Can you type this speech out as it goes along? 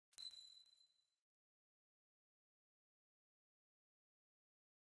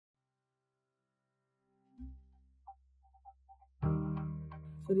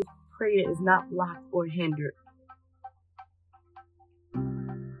for this prayer is not blocked or hindered.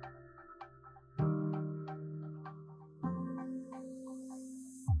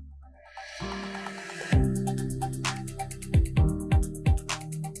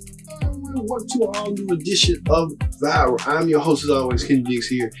 Welcome to an all-new edition of Viral. I'm your host, as always, Kenny Diggs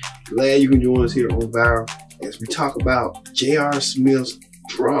here. Glad you can join us here on Viral as we talk about JRSmith's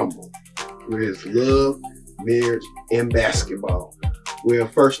drama with his love, marriage, and basketball. Well,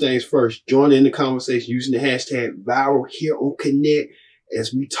 first things first, join in the conversation using the hashtag Viral here on Connect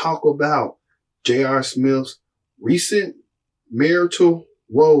as we talk about JRSmith's recent marital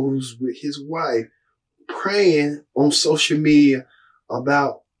woes with his wife, praying on social media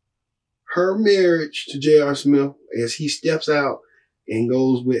about her marriage to JRSmith as he steps out and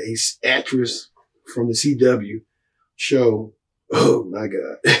goes with a actress from the CW show. Oh my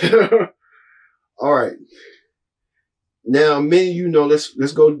God. All right. Now, many of you know,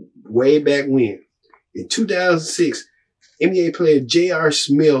 let's go way back when. In 2006, NBA player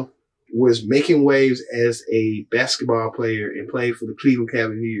JRSmith was making waves as a basketball player and played for the Cleveland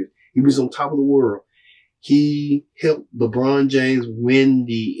Cavaliers. He was on top of the world. He helped LeBron James win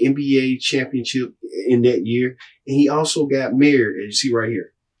the NBA championship in that year. And he also got married, as you see right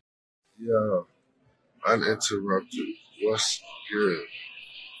here. Yeah, uninterrupted. What's good?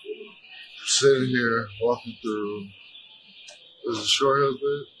 Sitting here, walking through, was it Short Hills,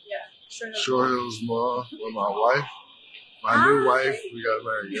 babe? Yeah, Short Hills Mall with my wife, my new wife. We got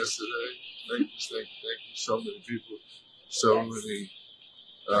married yesterday. Thank you. So many people, so many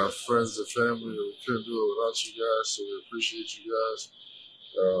friends and family that we couldn't do it without you guys, so we appreciate you guys.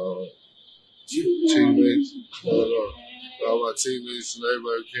 Teammates, all my teammates and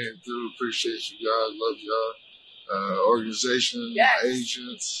everybody who came through, appreciate you guys, love y'all. Organization,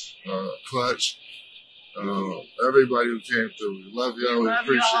 agents, Clutch, everybody who came through. We love y'all, we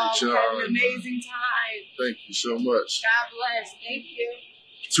appreciate y'all. Have an amazing time. Thank you so much. God bless. Thank you.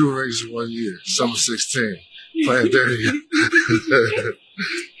 2 rings in 1 year, summer 16, playing 30.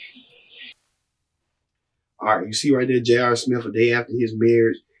 All right, you see right there, JRSmith, a day after his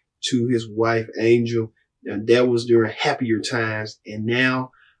marriage to his wife, Angel. Now, that was during happier times. And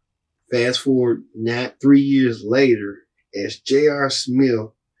now, fast forward 3 years later, as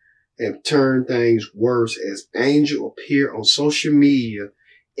JRSmith have turned things worse as Angel appeared on social media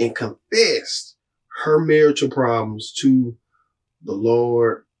and confessed her marital problems to the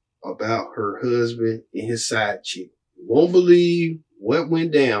Lord about her husband and his side chick. You won't believe what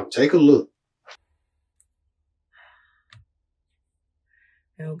went down. Take a look.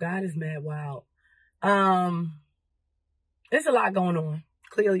 Yo, God is mad wild. There's a lot going on.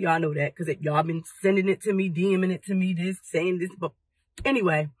 Clearly, y'all know that because y'all been sending it to me, DMing it to me, this, saying this. But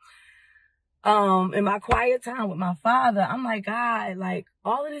anyway, in my quiet time with my father, I'm like, God, like,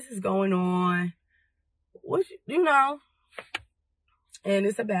 all of this is going on. What, you know? And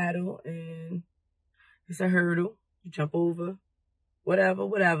it's a battle, and it's a hurdle. You jump over,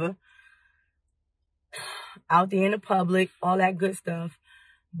 whatever. Out there in the public, all that good stuff.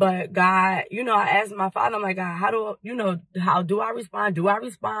 But God, you know, I asked my father, I'm like, God, how do I respond? Do I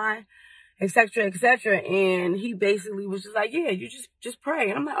respond? Et cetera, and he basically was just like, yeah, you just pray.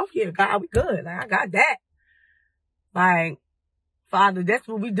 And I'm like, oh yeah, God, we good. Like, I got that. Like, Father, that's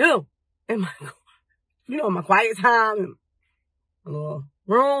what we do. And my quiet time, my little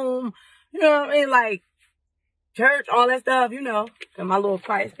room, you know what I mean? Like, church, all that stuff, you know, in my little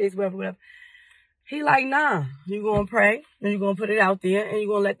quiet space, whatever. He like, nah, you're going to pray, and you're going to put it out there, and you're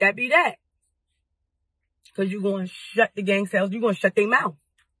going to let that be that. Because you're going to shut the gang cells, you're going to shut their mouth.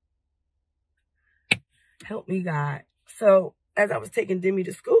 Help me, God. So, as I was taking Demi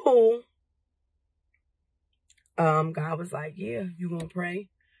to school, God was like, yeah, you're going to pray,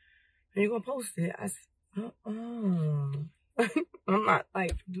 and you're going to post it. I said, I'm not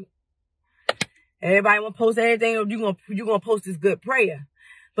like, everybody want to post everything, or you're going to post this good prayer.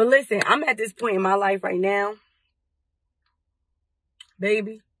 But listen, I'm at this point in my life right now,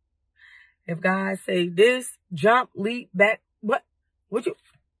 baby. If God say this, jump, leap, back, what you,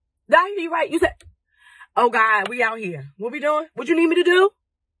 did I hear you right? You said, oh God, we out here. What we doing? What you need me to do?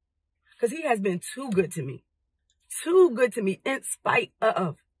 Because he has been too good to me. Too good to me in spite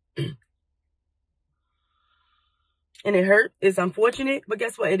of. And it hurt. It's unfortunate. But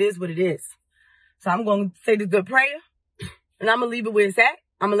guess what? It is what it is. So I'm going to say this good prayer. And I'm going to leave it where it's at.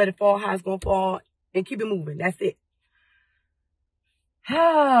 I'm going to let it fall how it's going to fall. And keep it moving. That's it.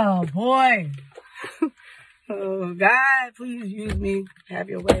 Oh, boy. Oh, God, please use me. Have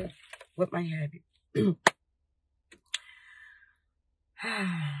your way. What might have you?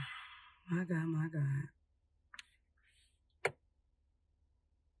 My God.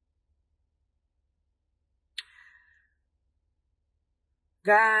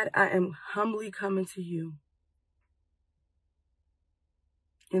 God, I am humbly coming to you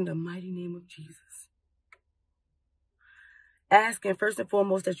in the mighty name of Jesus. Asking first and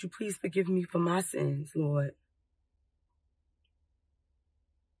foremost that you please forgive me for my sins, Lord.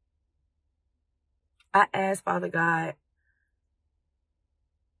 I ask, Father God,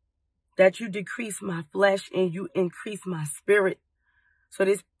 that you decrease my flesh and you increase my spirit so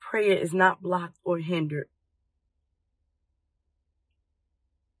this prayer is not blocked or hindered.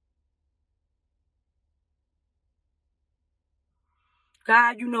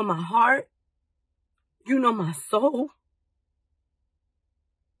 God, you know my heart. You know my soul.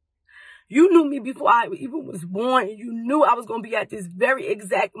 You knew me before I even was born. And you knew I was going to be at this very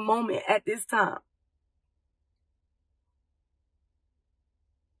exact moment at this time.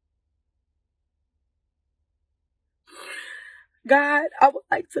 God, I would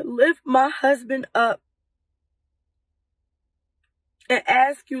like to lift my husband up and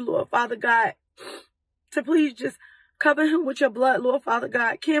ask you, Lord Father God, to please just cover him with your blood, Lord Father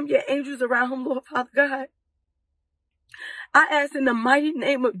God. Camp your angels around him, Lord Father God. I ask in the mighty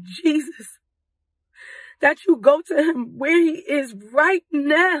name of Jesus that you go to him where he is right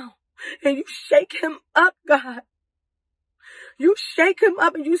now and you shake him up, God. You shake him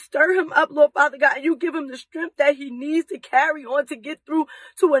up and you stir him up, Lord Father God, and you give him the strength that he needs to carry on to get through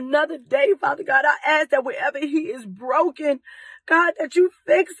to another day, Father God. I ask that wherever he is broken, God, that you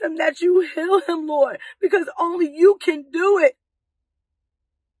fix him, that you heal him, Lord, because only you can do it.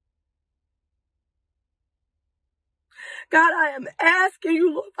 God, I am asking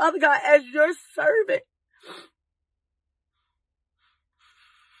you, Lord Father God, as your servant,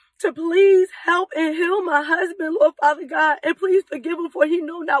 to please help and heal my husband, Lord Father God, and please forgive him for he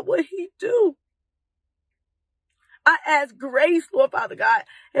know not what he do. I ask grace, Lord Father God,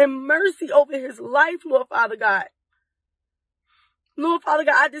 and mercy over his life, Lord Father God. Lord Father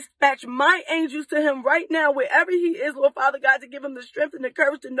God, I dispatch my angels to him right now, wherever he is, Lord Father God, to give him the strength and the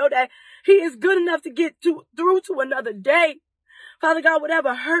courage to know that he is good enough to get through to another day. Father God,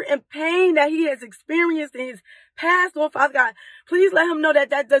 whatever hurt and pain that he has experienced in his past, Lord Father God, please let him know that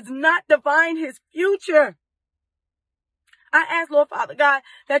that does not define his future. I ask, Lord Father God,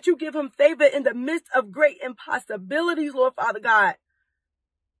 that you give him favor in the midst of great impossibilities, Lord Father God.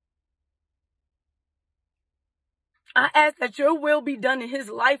 I ask that your will be done in his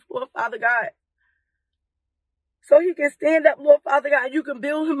life, Lord Father God. So he can stand up, Lord Father God. You can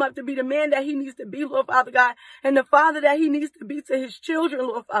build him up to be the man that he needs to be, Lord Father God, and the father that he needs to be to his children,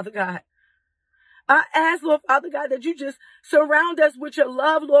 Lord Father God. I ask, Lord Father God, that you just surround us with your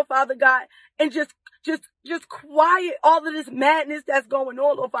love, Lord Father God, and just quiet all of this madness that's going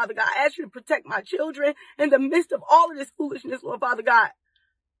on, Lord Father God. I ask you to protect my children in the midst of all of this foolishness, Lord Father God.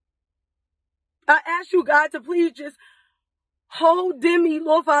 I ask you, God, to please just hold Demi,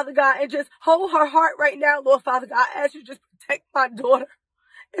 Lord Father God, and just hold her heart right now, Lord Father God. I ask you to just protect my daughter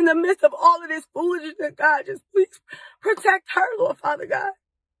in the midst of all of this foolishness, God. Just please protect her, Lord Father God.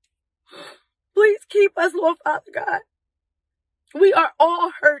 Please keep us, Lord Father God. We are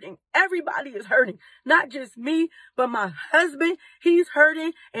all hurting. Everybody is hurting. Not just me, but my husband, he's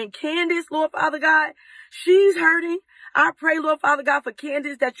hurting. And Candace, Lord Father God, she's hurting. I pray, Lord Father God, for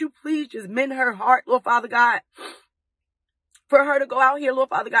Candace, that you please just mend her heart, Lord Father God, for her to go out here, Lord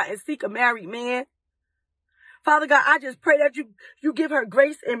Father God, and seek a married man. Father God, I just pray that you give her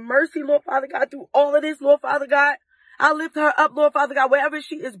grace and mercy, Lord Father God, through all of this, Lord Father God. I lift her up, Lord Father God, wherever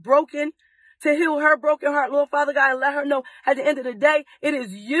she is broken, to heal her broken heart, Lord Father God, and let her know at the end of the day, it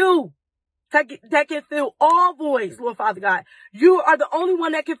is you that can fill all voids, Lord Father God. You are the only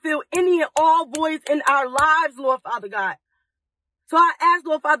one that can fill any and all voids in our lives, Lord Father God. So I ask,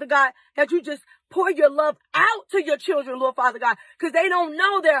 Lord Father God, that you just pour your love out to your children, Lord Father God, because they don't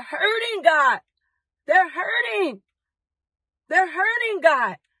know they're hurting, God. They're hurting. They're hurting,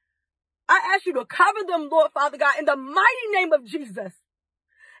 God. I ask you to cover them, Lord Father God, in the mighty name of Jesus.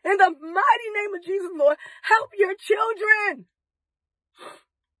 In the mighty name of Jesus, Lord, help your children.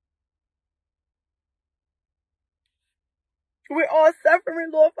 We're all suffering,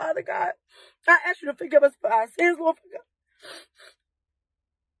 Lord Father God. I ask you to forgive us for our sins, Lord Father God.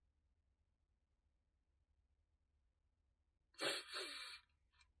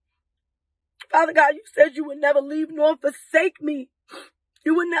 Father God, you said you would never leave nor forsake me.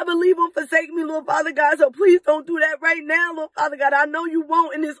 You would never leave or forsake me, Lord Father God. So please don't do that right now, Lord Father God. I know you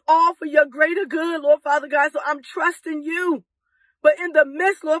won't, and it's all for your greater good, Lord Father God. So I'm trusting you. But in the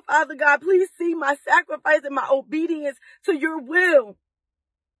midst, Lord Father God, please see my sacrifice and my obedience to your will.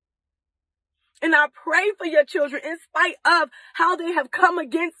 And I pray for your children in spite of how they have come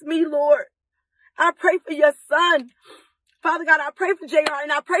against me, Lord. I pray for your son. Father God, I pray for JR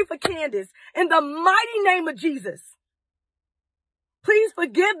and I pray for Candace in the mighty name of Jesus. Please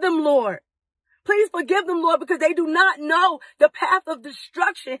forgive them, Lord. Please forgive them, Lord, because they do not know the path of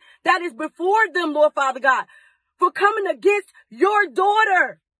destruction that is before them, Lord, Father God, for coming against your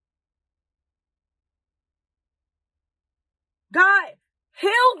daughter. God,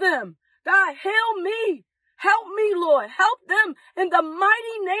 heal them. God, heal me. Help me, Lord. Help them in the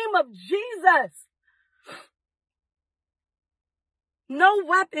mighty name of Jesus. No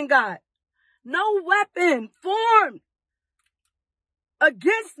weapon, God. No weapon formed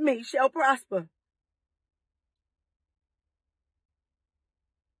against me shall prosper.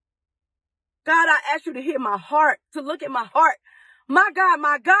 God, I ask you to hear my heart, to look at my heart. My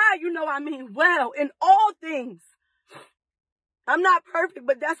God, you know I mean well in all things. I'm not perfect,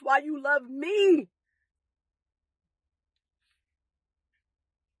 but that's why you love me.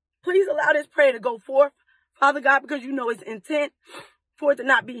 Please allow this prayer to go forth, Father God, because you know its intent for it to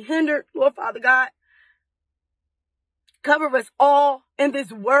not be hindered, Lord, Father God. Cover us all in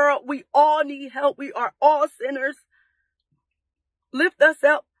this world. We all need help. We are all sinners. Lift us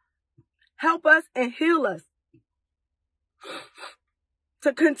up. Help us and heal us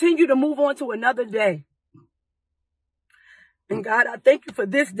to continue to move on to another day. And God, I thank you for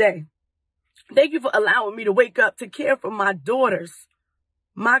this day. Thank you for allowing me to wake up to care for my daughters.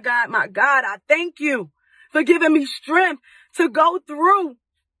 My God, I thank you for giving me strength to go through.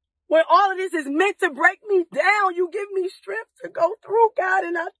 When all of this is meant to break me down, you give me strength to go through, God,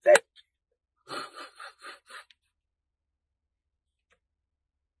 and I thank you.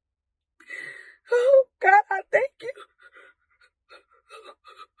 Oh, God, I thank you.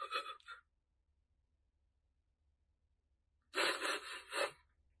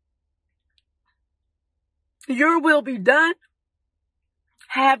 Your will be done.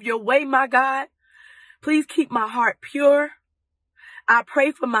 Have your way, my God. Please keep my heart pure. I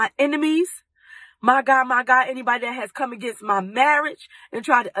pray for my enemies. My God, anybody that has come against my marriage and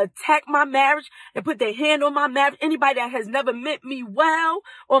tried to attack my marriage and put their hand on my marriage, anybody that has never meant me well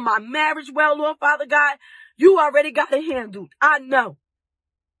or my marriage well, Lord Father God, you already got it handled. I know.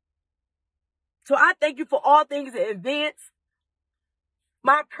 So I thank you for all things in advance.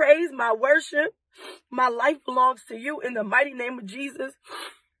 My praise, my worship, my life belongs to you in the mighty name of Jesus.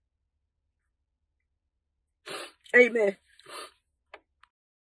 Amen.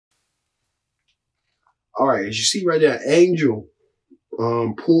 All right, as you see right there, Angel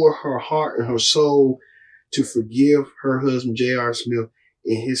poured her heart and her soul to forgive her husband, JRSmith,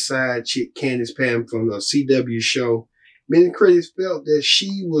 and his side chick, Candace Pam, from the CW show. Many critics felt that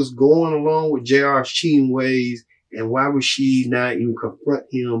she was going along with JR's cheating ways, and why would she not even confront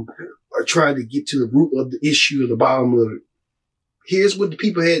him or try to get to the root of the issue, or the bottom of it? Here's what the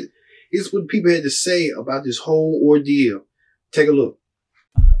people had to say about this whole ordeal. Take a look.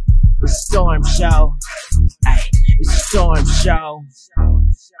 It's a storm show. Ay, it's a storm show.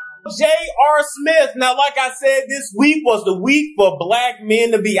 JRSmith. Now, like I said, this week was the week for black men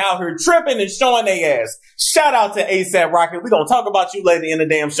to be out here tripping and showing their ass. Shout out to ASAP Rocky. We're going to talk about you later in the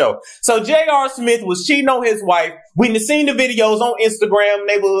damn show. So JRSmith was cheating on his wife. We seen the videos on Instagram,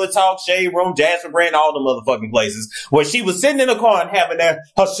 Neighborhood Talk, Shade Room, Jasper Brand, all the motherfucking places where she was sitting in the car and having her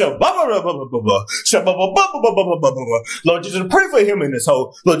Lord Jesus, pray for him in this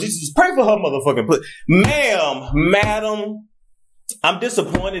hole. Lord Jesus, pray for her motherfucking Madam, I'm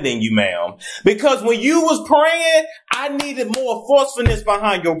disappointed in you, ma'am, because when you was praying, I needed more forcefulness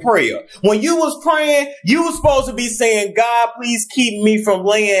behind your prayer. When you was praying, you was supposed to be saying, God, please keep me from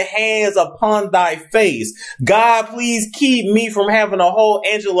laying hands upon thy face. God, please keep me from having a whole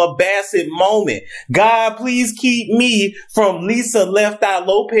Angela Bassett moment. God, please keep me from Lisa Left Eye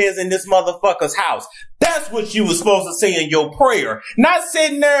Lopez in this motherfucker's house. That's what you was supposed to say in your prayer. Not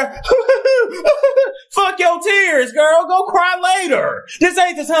sitting there, fuck your tears, girl. Go cry later. This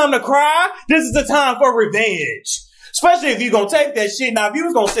ain't the time to cry. This is the time for revenge. Especially if you're going to take that shit. Now, if you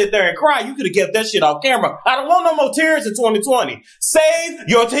was going to sit there and cry, you could have kept that shit off camera. I don't want no more tears in 2020. Save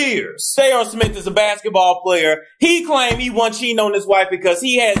your tears. JRSmith is a basketball player. He claimed he wasn't cheating on his wife because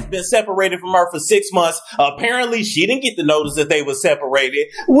he has been separated from her for 6 months. Apparently, she didn't get the notice that they were separated.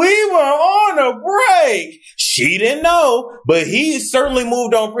 We were on a break. She didn't know, but he certainly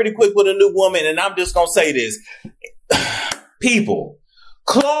moved on pretty quick with a new woman. And I'm just going to say this. People,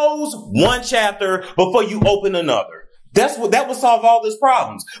 close one chapter before you open another. That would solve all these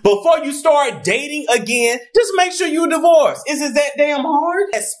problems. Before you start dating again, just make sure you're divorced. Is it that damn hard?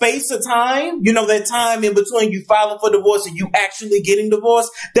 That space of time, that time in between you filing for divorce and you actually getting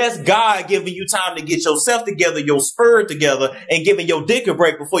divorced, that's God giving you time to get yourself together, your spirit together, and giving your dick a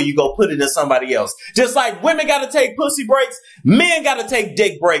break before you go put it in somebody else. Just like women got to take pussy breaks, men got to take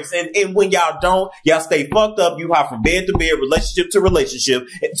dick breaks. And when y'all don't, y'all stay fucked up. You hop from bed to bed, relationship to relationship,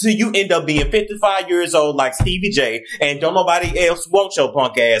 until you end up being 55 years old like Stevie J. And don't nobody else want your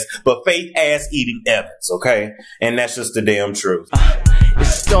punk ass but Faith ass eating Evans, okay? And that's just the damn truth. It's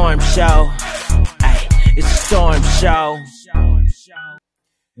a storm show. Ay, it's a storm show.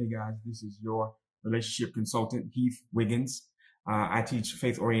 Hey guys, this is your relationship consultant, Heath Wiggins. I teach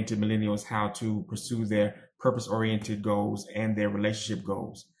faith-oriented millennials how to pursue their purpose-oriented goals and their relationship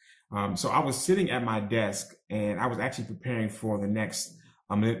goals. So I was sitting at my desk and I was actually preparing for the next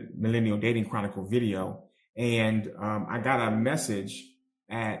Millennial Dating Chronicle video. And I got a message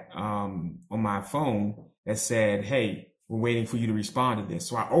on my phone that said, hey, we're waiting for you to respond to this.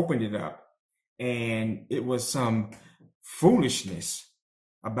 So I opened it up and it was some foolishness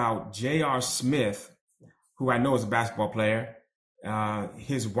about JRSmith, who I know is a basketball player.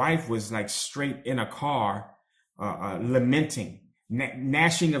 His wife was like straight in a car, lamenting,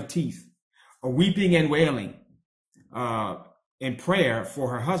 gnashing of teeth, weeping and wailing in prayer for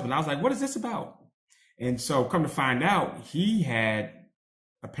her husband. I was like, what is this about? And so come to find out, he had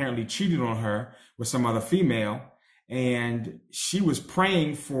apparently cheated on her with some other female, and she was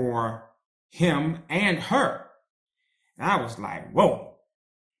praying for him and her. And I was like, whoa,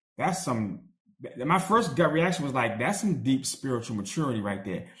 my first gut reaction was like, that's some deep spiritual maturity right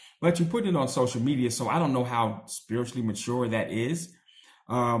there. But you put it on social media, so I don't know how spiritually mature that is.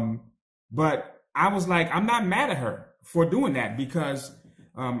 But I was like, I'm not mad at her for doing that, because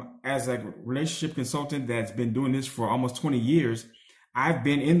as a relationship consultant that's been doing this for almost 20 years, I've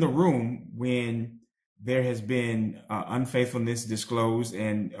been in the room when there has been unfaithfulness disclosed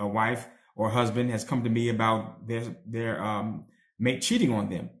and a wife or husband has come to me about their mate cheating on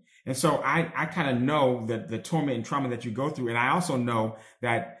them. And so I kind of know that the torment and trauma that you go through. And I also know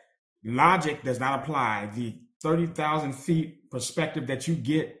that logic does not apply. The 30,000 feet perspective that you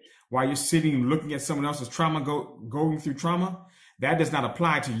get while you're sitting looking at someone else's trauma, going through trauma, that does not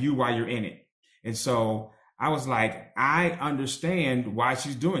apply to you while you're in it. And so I was like, I understand why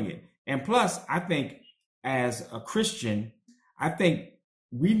she's doing it. And plus, I think as a Christian, I think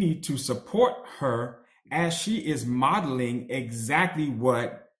we need to support her as she is modeling exactly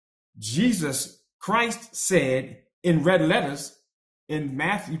what Jesus Christ said in red letters in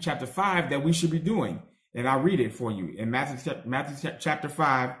Matthew chapter 5 that we should be doing. And I'll read it for you in Matthew chapter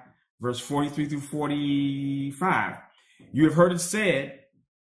 5, verse 43 through 45. You have heard it said,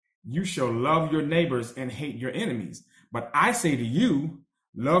 you shall love your neighbors and hate your enemies. But I say to you,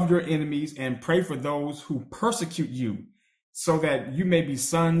 love your enemies and pray for those who persecute you, so that you may be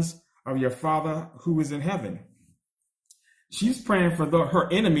sons of your Father who is in heaven. She's praying for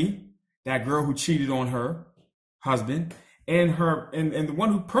her enemy, that girl who cheated on her husband, and the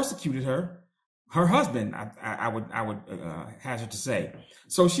one who persecuted her husband, I would hazard to say.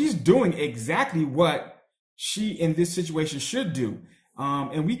 So she's doing exactly what she in this situation should do.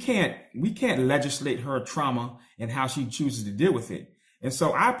 And we can't legislate her trauma and how she chooses to deal with it. And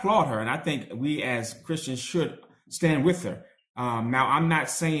so I applaud her, and I think we as Christians should stand with her. Now, I'm not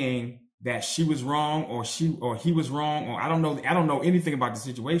saying that she was wrong or he was wrong, or I don't know anything about the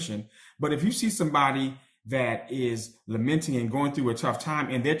situation. But if you see somebody that is lamenting and going through a tough time,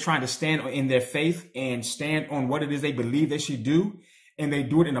 and they're trying to stand in their faith and stand on what it is they believe they should do, and they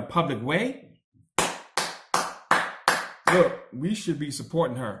do it in a public way, look, we should be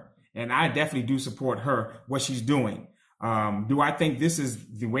supporting her. And I definitely do support her, what she's doing. Do I think this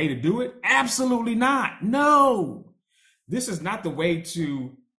is the way to do it? Absolutely not. No, this is not the way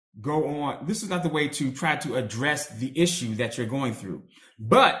to go on. This is not the way to try to address the issue that you're going through.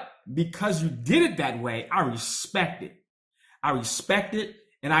 But because you did it that way, I respect it. I respect it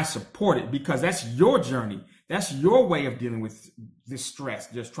and I support it, because that's your journey. That's your way of dealing with this stress,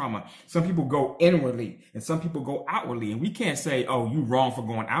 this trauma. Some people go inwardly and some people go outwardly. And we can't say, oh, you wrong for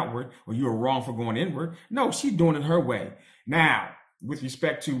going outward or you're wrong for going inward. No, she's doing it her way. Now, with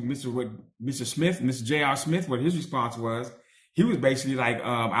respect to Mr. Smith, Mr. JRSmith, what his response was, he was basically like,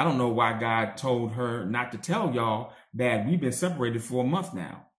 I don't know why God told her not to tell y'all that we've been separated for a month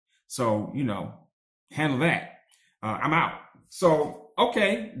now. So, handle that. I'm out. So,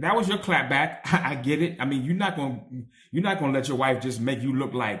 okay, that was your clapback. I get it. I mean, you're not gonna let your wife just make you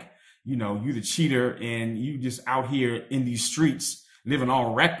look like, you the cheater and you just out here in these streets living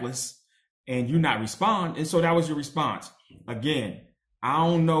all reckless. and you not respond. And so that was your response. Again, I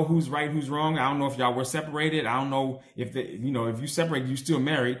don't know who's right, who's wrong. I don't know if y'all were separated. I don't know if if you separated, you still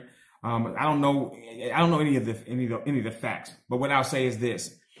married. I don't know any of the facts. But what I'll say is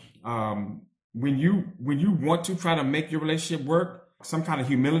this: when you want to try to make your relationship work, some kind of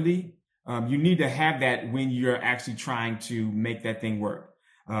humility, you need to have that when you're actually trying to make that thing work,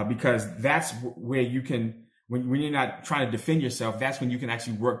 because that's where you can. When you're not trying to defend yourself, that's when you can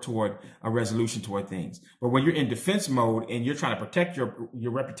actually work toward a resolution toward things. But when you're in defense mode and you're trying to protect your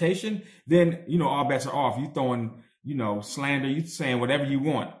reputation, then, all bets are off. You throwing, slander, you saying whatever you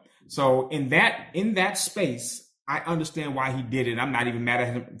want. So in that space, I understand why he did it. I'm not even mad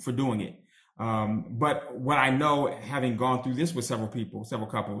at him for doing it. But what I know, having gone through this with several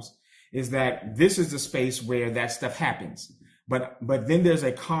couples, is that this is the space where that stuff happens. But then there's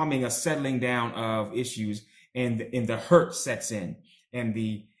a calming, a settling down of issues. And the hurt sets in, and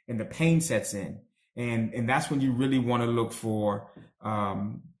the pain sets in, and that's when you really want to look for,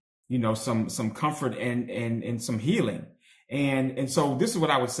 some comfort and some healing, and so this is what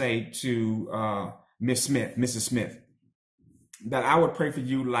I would say to Mrs. Smith, that I would pray for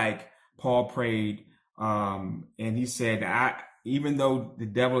you like Paul prayed, and he said, even though the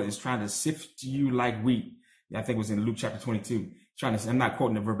devil is trying to sift you like wheat, I think it was in Luke chapter 22, I'm not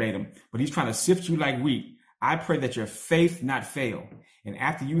quoting it verbatim, but he's trying to sift you like wheat. I pray that your faith not fail. And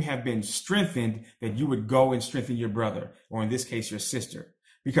after you have been strengthened, that you would go and strengthen your brother, or in this case, your sister.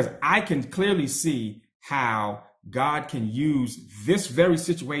 Because I can clearly see how God can use this very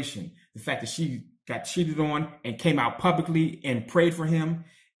situation, the fact that she got cheated on and came out publicly and prayed for him.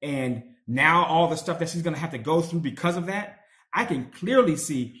 And now all the stuff that she's going to have to go through because of that, I can clearly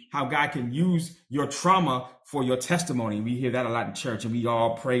see how God can use your trauma for your testimony. We hear that a lot in church, and we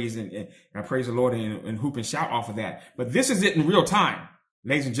all praise and praise the Lord and hoop and shout off of that. But this is it in real time,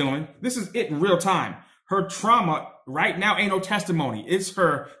 ladies and gentlemen. This is it in real time. Her trauma right now ain't no testimony. It's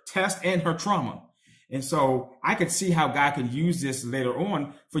her test and her trauma. And so I could see how God can use this later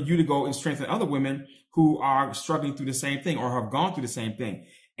on for you to go and strengthen other women who are struggling through the same thing or have gone through the same thing.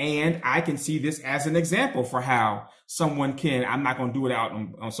 And I can see this as an example for how someone can, I'm not going to do it out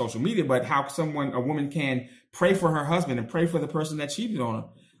on social media, but how a woman can pray for her husband and pray for the person that cheated on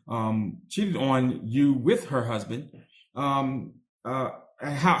you with her husband. How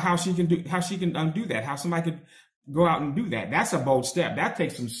she can do that, how somebody could go out and do that. That's a bold step. That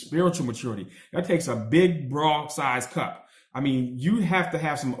takes some spiritual maturity. That takes a big, broad size cup. I mean, you have to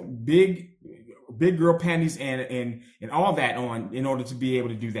have some big girl panties and all that on in order to be able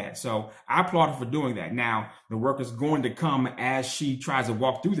to do that. So I applaud her for doing that. Now, the work is going to come as she tries to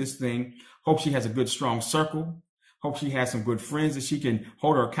walk through this thing. Hope she has a good, strong circle. Hope she has some good friends that she can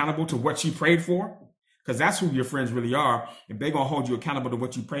hold her accountable to what she prayed for. Because that's who your friends really are. If they're going to hold you accountable to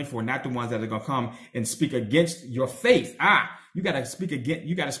what you pray for, not the ones that are going to come and speak against your faith. You got to speak again.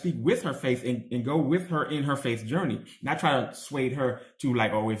 You got to speak with her faith and go with her in her faith journey. Not try to sway her to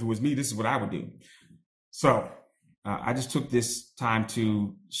like, oh, if it was me, this is what I would do. So I just took this time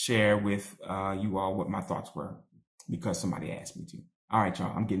to share with you all what my thoughts were because somebody asked me to. All right,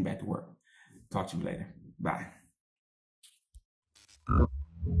 y'all, I'm getting back to work. Talk to you later. Bye.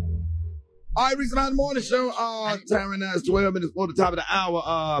 All right, Reason Behind the Morning Show. Time right now is 12 minutes before the top of the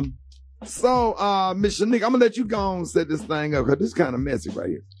hour. So, Miss Shanique, I'm gonna let you go and set this thing up because this is kind of messy right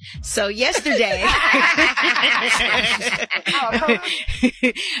here. So yesterday,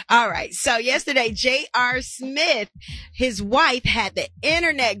 all right. So yesterday, JRSmith, his wife had the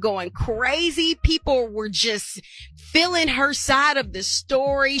internet going crazy. People were just feeling her side of the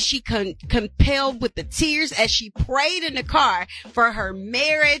story. She compelled with the tears as she prayed in the car for her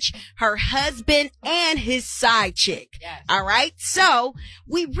marriage, her husband, and his side chick. Yes. All right. So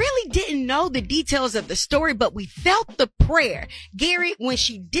we really didn't know the details of the story, but we felt the prayer. Gary, when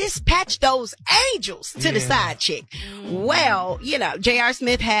she dispatched those angels to the side chick, well,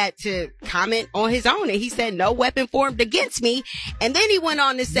 JRSmith had to comment on his own, and he said, no weapon formed against me. And then he went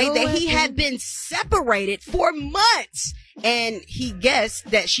on to say that he had been separated for months, and he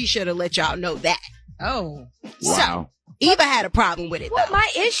guessed that she should have let y'all know that. Oh, wow. So Eva had a problem with it, though. My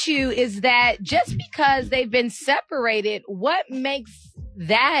issue is that just because they've been separated, what makes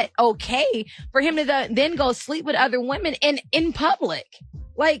that okay for him to then go sleep with other women in public?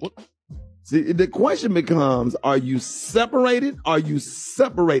 Like, see, the question becomes, are you separated? Are you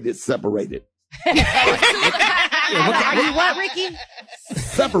separated? Are you what, Ricky?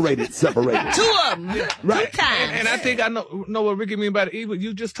 Separated. Two of them. Right. 2 times. And I think I know what Ricky mean by it.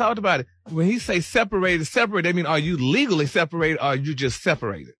 You just talked about it. When he say separated, they mean, are you legally separated or are you just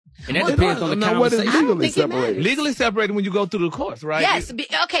separated? And that depends on the now, what is conversation. legally separated? Legally separated when you go through the courts, right? Yes.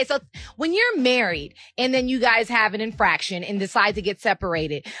 Okay. So when you're married and then you guys have an infraction and decide to get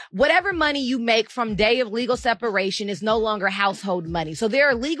separated, whatever money you make from day of legal separation is no longer household money. So there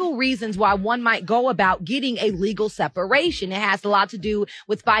are legal reasons why one might go about getting a legal separation. It has a lot to do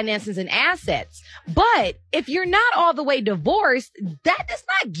with finances and assets. But if you're not all the way divorced, that does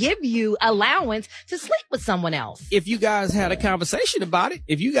not give you allowance to sleep with someone else. If you guys had a conversation about it,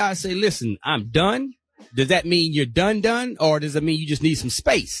 if you guys say, listen, I'm done, does that mean you're done? Or does it mean you just need some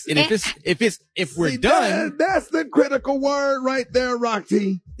space? And if we're done. That's the critical word right there,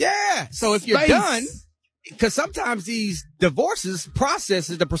 Rocky. Yeah. So if you're done, because sometimes these divorces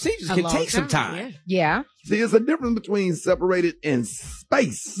processes, the procedures can take some time. Yeah. See, it's a difference between separated and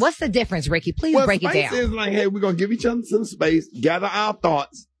space. What's the difference, Ricky? Please break it down. Space is like, hey, we're going to give each other some space, gather our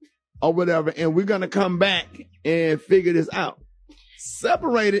thoughts or whatever, and we're going to come back and figure this out.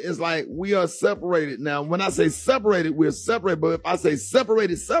 Separated is like, we are separated. Now, when I say separated, we're separated. But if I say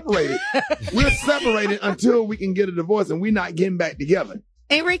separated, we're separated until we can get a divorce and we're not getting back together.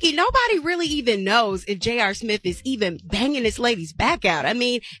 And Ricky, nobody really even knows if JRSmith is even banging this lady's back out. I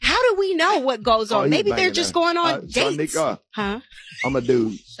mean, how do we know what goes on? Maybe they're just going on dates. Shanika, huh? I'm a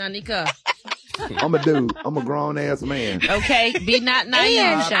dude. Shanika. I'm a dude. I'm a grown ass man. Okay, be not naive.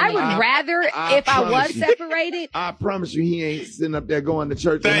 And I would rather if I was separated. I promise you, he ain't sitting up there going to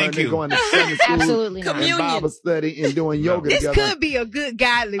church and going to Sunday school, absolutely not. And Bible study and doing yoga this together. Could be a good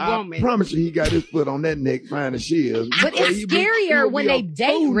godly woman. I promise you, he got his foot on that neck, fine as she is. But it's scarier when they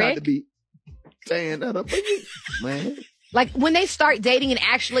date, Rick. Not to be saying that up, man. Like when they start dating and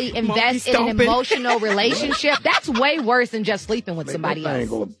actually invest in an emotional relationship, that's way worse than just sleeping with somebody else.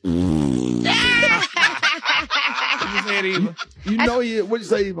 You know, what'd you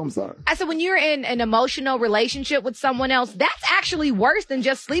say, Eve? I'm sorry. I said, when you're in an emotional relationship with someone else, that's actually worse than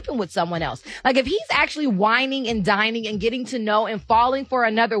just sleeping with someone else. Like if he's actually whining and dining and getting to know and falling for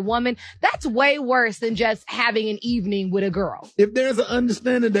another woman, that's way worse than just having an evening with a girl. If there's an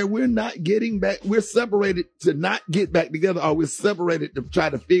understanding that we're not getting back, we're separated to not get back together, or we're separated to try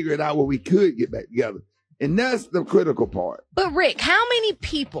to figure it out where we could get back together. And that's the critical part. But Rick, how many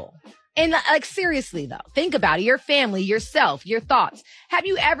people... And like, seriously though, think about it. Your family, yourself, your thoughts. Have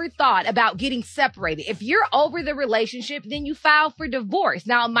you ever thought about getting separated? If you're over the relationship, then you file for divorce.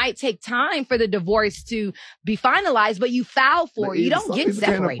 Now, it might take time for the divorce to be finalized, but you file for it. You don't get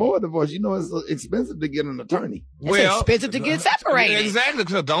separated. Can't afford divorce. You know, it's expensive to get an attorney. It's expensive to get separated. Exactly.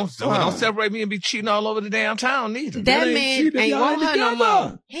 Because don't separate me and be cheating all over the damn town neither. That man ain't want her no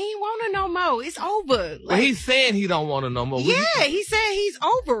more. He ain't want her no more. It's over. Well, he's saying he don't want her no more. Yeah, he said he's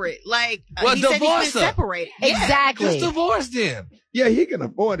over it. Like, well, he said he's been separated. Exactly. Just divorce then. Yeah, he can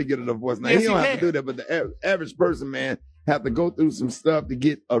afford to get a divorce. Now, he don't have to do that, but the average person, man, have to go through some stuff to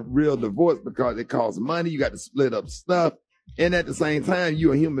get a real divorce because it costs money. You got to split up stuff. And at the same time,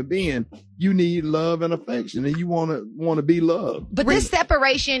 you're a human being. You need love and affection, and you want to be loved. But this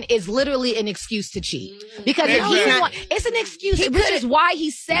separation is literally an excuse to cheat. Because if it's an excuse, which is why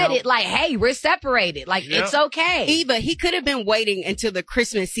he said it like, hey, we're separated. Like, it's okay. Eva, he could have been waiting until the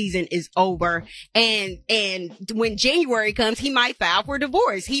Christmas season is over. And when January comes, he might file for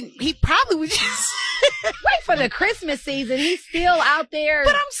divorce. He probably would just... Wait for the Christmas season. He's still out there.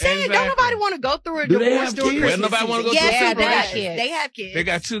 But I'm saying, don't nobody want to go through a divorce during Christmas season. Nobody want to go through a separation. They have kids. They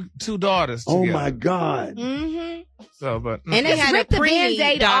got two daughters together. Oh my God. Mm-hmm. So, but and they had a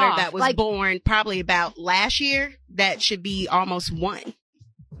preemie daughter that was born probably about last year. That should be almost one.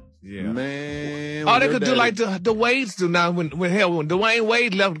 Yeah, man. Or they could do like the Wades do now. When Dwayne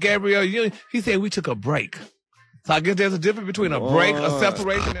Wade left Gabrielle Union, he said we took a break. So I guess there's a difference between a break, a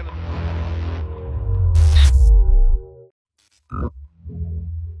separation, and a...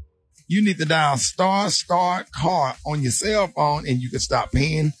 You need to dial ** car on your cell phone and you can stop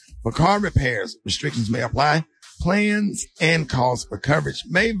paying for car repairs. Restrictions may apply. Plans and costs for coverage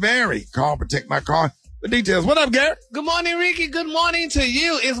may vary. Call Protect My Car for details. What up, Garrett? Good morning, Ricky. Good morning to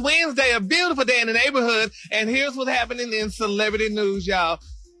you. It's Wednesday, a beautiful day in the neighborhood. And here's what's happening in celebrity news, y'all.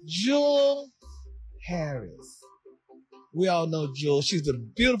 Jewel Harris. We all know Jewel. She's the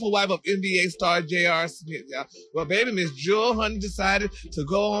beautiful wife of NBA star JRSmith, y'all. Well, baby, Miss Jewel, honey, decided to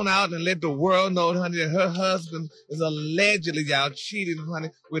go on out and let the world know, honey, that her husband is allegedly, y'all, cheating, honey,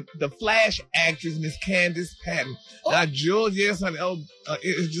 with the Flash actress, Miss Candace Patton. Oh. Now, Jewel, yes, honey,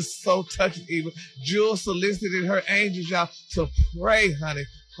 it is just so touching, even. Jewel solicited her angels, y'all, to pray, honey,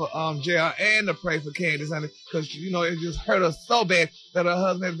 for JR and to pray for Candace, honey, because, you know, it just hurt her so bad that her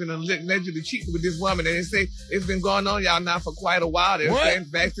husband has been allegedly cheating with this woman. And they say it's been going on, y'all, now for quite a while. They're saying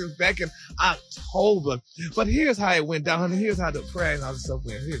since back in October. But here's how it went down, honey. Here's how the prayer and all this stuff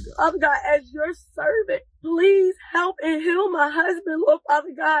went. Here you go. Father God, as your servant, please help and heal my husband, Lord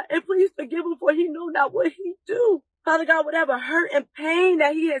Father God, and please forgive him for he know not what he do. Father God, whatever hurt and pain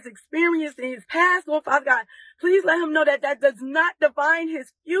that he has experienced in his past, Lord Father God, please let him know that that does not define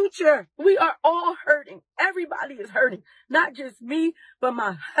his future. We are all hurting. Everybody is hurting. Not just me, but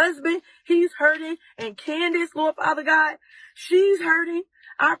my husband, he's hurting. And Candace, Lord Father God, she's hurting.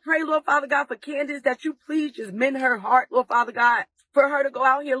 I pray, Lord Father God, for Candace that you please just mend her heart, Lord Father God, for her to go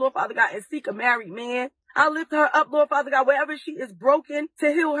out here, Lord Father God, and seek a married man. I lift her up, Lord Father God, wherever she is broken,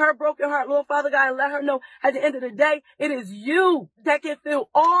 to heal her broken heart, Lord Father God, and let her know at the end of the day, it is you that can fill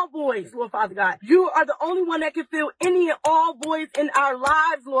all voids, Lord Father God. You are the only one that can fill any and all voids in our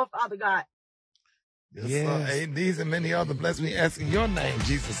lives, Lord Father God. Yes. These and many other blessings we ask in your name,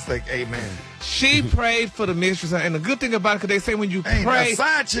 Jesus' sake, amen. She prayed for the mistress, and the good thing about it, because they say when you pray. A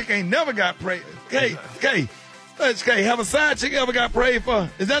side chick ain't never got prayed. Okay, have a side chick ever got prayed for?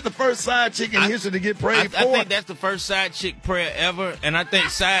 Is that the first side chick in history to get prayed for? I think that's the first side chick prayer ever, and I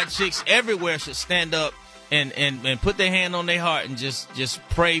think side chicks everywhere should stand up and put their hand on their heart and just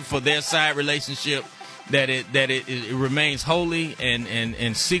pray for their side relationship, that it remains holy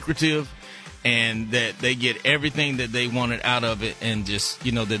and secretive, and that they get everything that they wanted out of it, and just,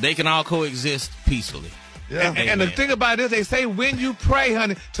 you know, that they can all coexist peacefully. Yeah. And the thing about it is, they say when you pray,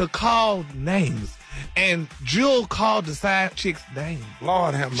 honey, to call names. And Jewel called the side chick's name.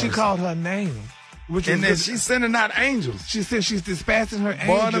 Lord have mercy. She called her name. And then she's sending out angels. She said she's dispatching her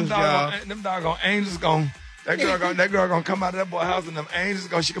angels, y'all. Them doggone angels that girl gonna come out of that boy's house, and them angels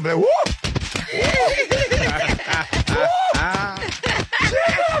she gonna be like, whoop! I'm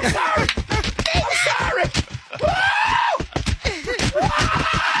sorry!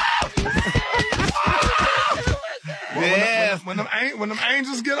 Yes. When them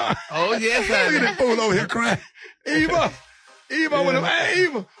angels get on. Oh, yes, honey. Look at that fool over here crying. Eva, when them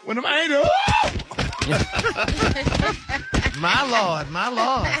angels. My Lord.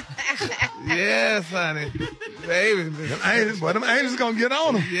 Yes, honey. Baby. Them angels gonna get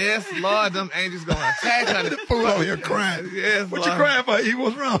on them. Yes, Lord, them angels gonna attack, honey. The fool over here crying. Yes, what Lord. you crying for, Eva?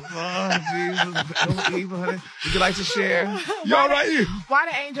 What's wrong? Oh, Jesus. Eva, honey. Would you like to share? You all right, Eva? Why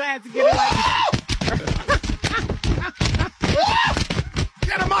the angel had to get it like that?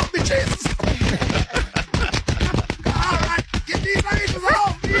 Get him off me, Jesus! All right, get these angels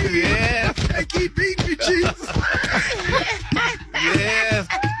off me! Yes. They keep beating me, Jesus! Yes.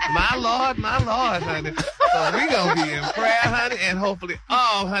 My Lord, honey. So we gonna be in prayer, honey, and hopefully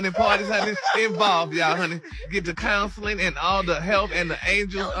all, honey, parties, honey, involved, y'all, honey. Get the counseling and all the help and the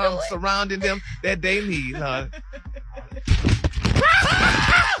angels surrounding them that they need, honey.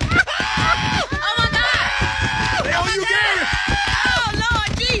 Oh, my God! They on you, Gary! Oh,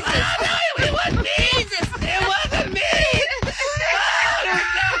 Lord Jesus! It wasn't me! Jesus! It wasn't me! It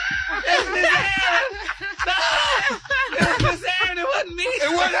wasn't me!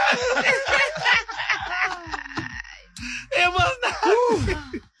 It wasn't. It was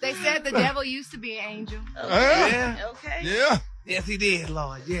not. They said the devil used to be an angel. Yeah. Okay. Yeah. Yes, he did,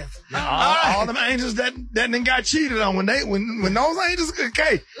 Lord. Yes. All them angels that done got cheated on when those angels,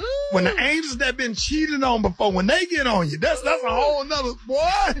 okay, when the angels that been cheated on before, when they get on you, that's a whole nother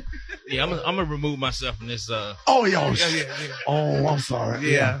boy. Yeah, I'm gonna remove myself from this. Oh, yeah. Oh, I'm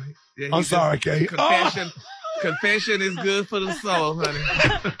sorry. Yeah. I'm sorry, Kay. Confession is good for the soul, honey.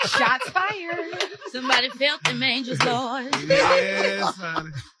 Shots fired. Somebody felt them angels, Lord. Yes, honey.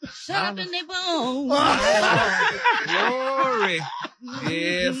 Shut up in their bones. Glory.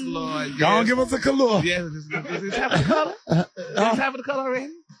 Yes, Lord. Yes. Go on, give us a color. Yes, is this half of the color? Is this half of the color already?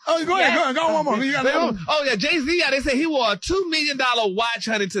 Oh, go ahead, go on one more. You got oh yeah, Jay-Z, they say he wore a $2 million watch,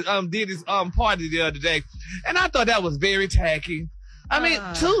 honey, to did his party the other day. And I thought that was very tacky. I mean,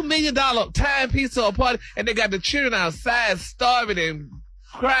 $2 million timepiece to a party, and they got the children outside starving and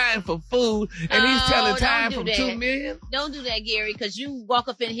crying for food, and he's telling time from $2 million. Don't do that, Gary, because you walk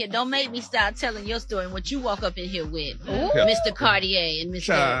up in here. Don't make me start telling your story and what you walk up in here with, Mr. Cartier and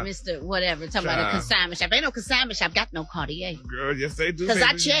Mr. whatever. Talking about a consignment shop. Ain't no consignment shop got no Cartier. Girl, yes they do. Because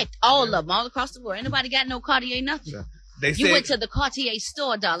I checked all of them all across the world. Ain't nobody got no Cartier nothing. You went to the Cartier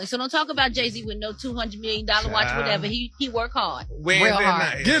store, darling. So don't talk about Jay-Z with no $200 million watch, whatever. He worked hard. Real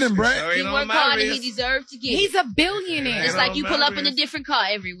hard. Get him, Brad. He worked hard and he deserved to get He's it. a billionaire. It's like you pull up in a different car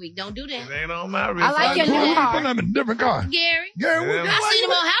every week. Don't do that. It ain't on my wrist. I like your new car. Put him in a different car. Gary. Gary, I seen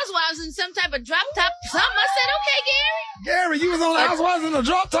him on Housewives in some type of drop top something. I said, okay, Gary, you was on the Housewives in a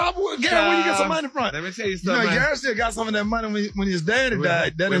drop top. Gary, where you get some money from? Let me tell you You know, something. Gary still got some of that money when his daddy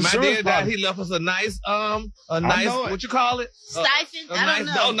died. That When my insurance dad died, policy. he left us a nice, know it. what you call it? Stipend? I don't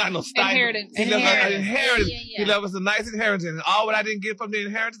know. No, not no stipend. Inheritance. He left us an inheritance. Yeah. He left us a nice inheritance. And all what I didn't get from the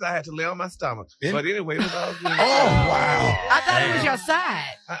inheritance, I had to lay on my stomach. But anyway, it was all good. Oh, wow. I thought it was your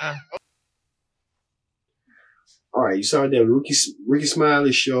side. All right, you saw that Ricky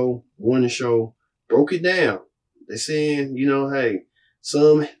Smiley show, morning show, broke it down. They're saying, you know, hey,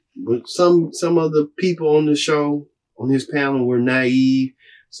 some of the people on the show, on his panel, were naive.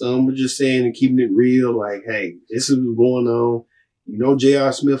 Some were just saying and keeping it real, like, hey, this is what's going on. You know,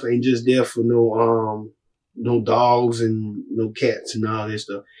 JRSmith ain't just there for no dogs and no cats and all that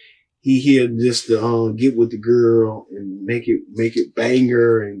stuff. He here just to get with the girl and make it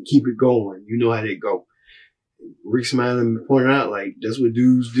banger and keep it going. You know how they go. Rick Smiley pointed out, like, that's what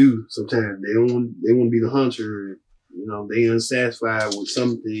dudes do sometimes. They want to be the hunter. You know, they unsatisfied with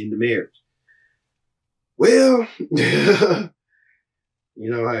something in the marriage. Well, you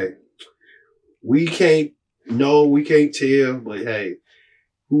know, hey, we can't tell, but hey,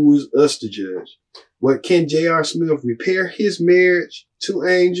 who is us to judge? What, can JRSmith repair his marriage to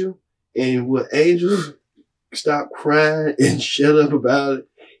Angel? And will Angel stop crying and shut up about it?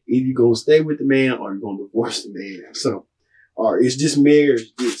 Either you're going to stay with the man or you're going to divorce the man. So, or is this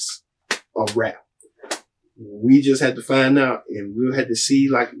marriage just a wrap? We just have to find out, and we'll have to see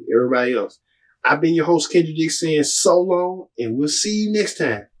like everybody else. I've been your host, Kendrick Dick, saying so long, and we'll see you next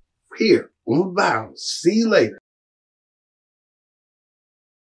time here on Viral. See you later.